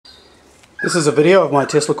This is a video of my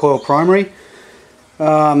Tesla Coil primary.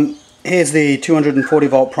 Here's the 240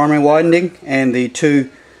 volt primary winding and the two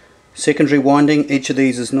secondary winding. Each of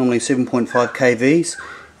these is normally 7.5 kVs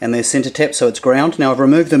and they're center tapped, so it's ground. Now I've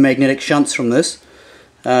removed the magnetic shunts from this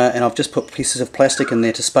and I've just put pieces of plastic in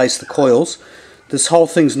there to space the coils. This whole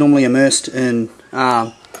thing's normally immersed in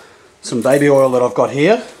some baby oil that I've got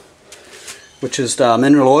here, which is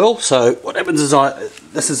mineral oil. So what happens is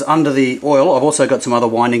this is under the oil. I've also got some other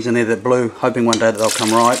windings in there that blue, hoping one day that they'll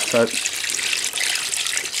come right. So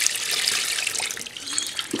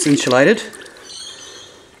it's insulated.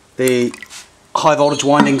 The high voltage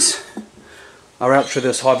windings are out through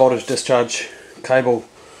this high voltage discharge cable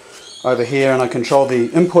over here, and I control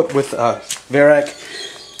the input with a virac.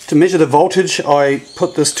 To measure the voltage, I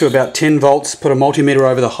put this to about 10 volts, put a multimeter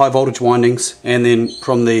over the high voltage windings, and then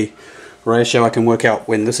from the ratio I can work out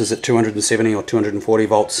when this is at 270 or 240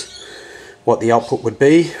 volts what the output would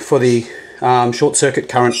be. For the short circuit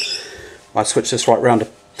current, I switch this right round to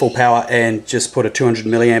full power and just put a 200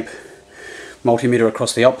 milliamp multimeter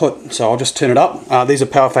across the output. So I'll just turn it up. These are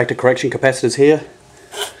power factor correction capacitors here.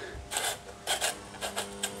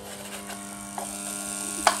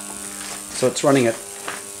 So it's running at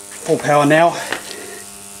full power now.